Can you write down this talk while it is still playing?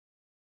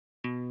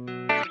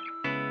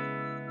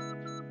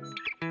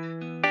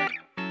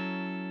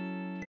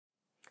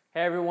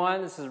Hey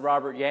everyone, this is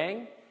Robert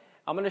Yang.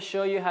 I'm going to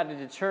show you how to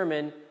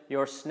determine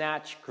your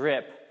snatch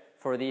grip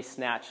for the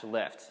snatch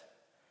lift.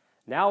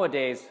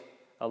 Nowadays,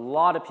 a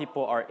lot of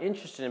people are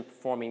interested in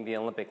performing the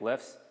Olympic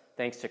lifts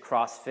thanks to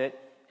CrossFit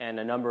and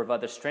a number of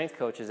other strength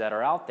coaches that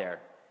are out there.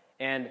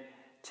 And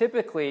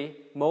typically,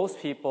 most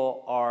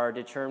people are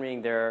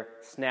determining their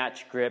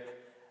snatch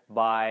grip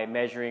by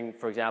measuring,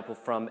 for example,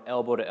 from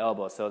elbow to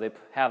elbow. So they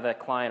have that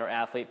client or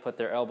athlete put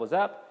their elbows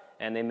up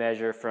and they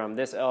measure from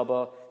this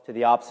elbow to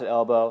the opposite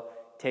elbow,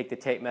 take the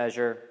tape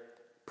measure,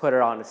 put it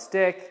on a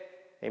stick,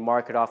 they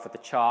mark it off with the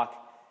chalk.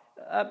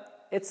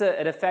 It's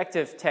an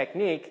effective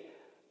technique,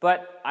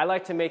 but I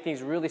like to make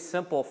things really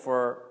simple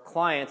for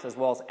clients as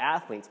well as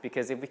athletes,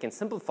 because if we can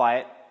simplify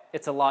it,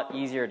 it's a lot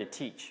easier to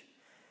teach.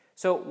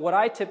 So what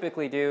I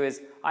typically do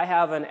is I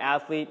have an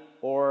athlete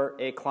or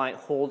a client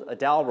hold a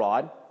dowel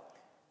rod.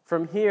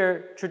 From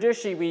here,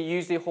 traditionally we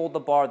usually hold the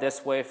bar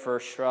this way for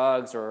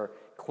shrugs or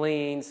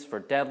cleans, for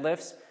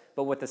deadlifts,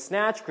 but with the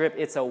snatch grip,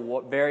 it's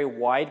a very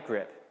wide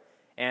grip.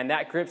 And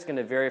that grip's going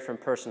to vary from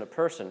person to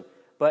person.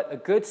 But a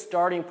good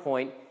starting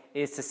point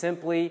is to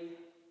simply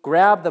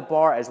grab the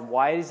bar as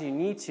wide as you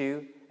need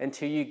to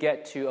until you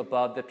get to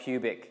above the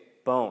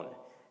pubic bone.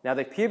 Now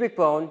the pubic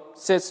bone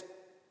sits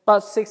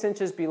about 6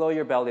 inches below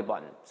your belly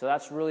button. So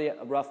that's really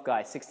a rough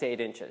guy, 6 to 8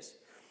 inches.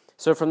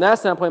 So from that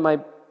standpoint, my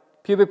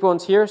pubic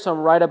bone's here, so I'm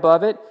right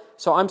above it.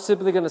 So I'm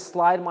simply going to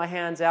slide my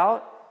hands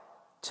out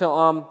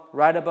till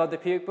right above the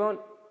pubic bone,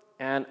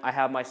 and I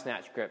have my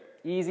snatch grip.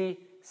 Easy,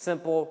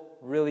 simple,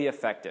 really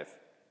effective.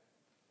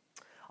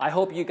 I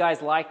hope you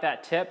guys like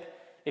that tip.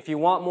 If you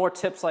want more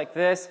tips like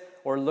this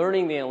or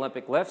learning the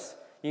Olympic lifts,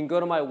 you can go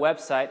to my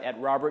website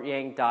at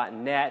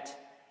robertyang.net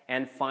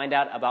and find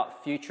out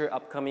about future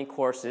upcoming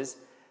courses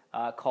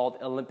called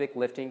Olympic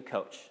Lifting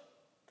Coach.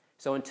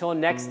 So until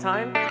next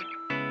time,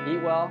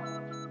 eat well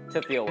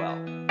to feel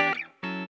well.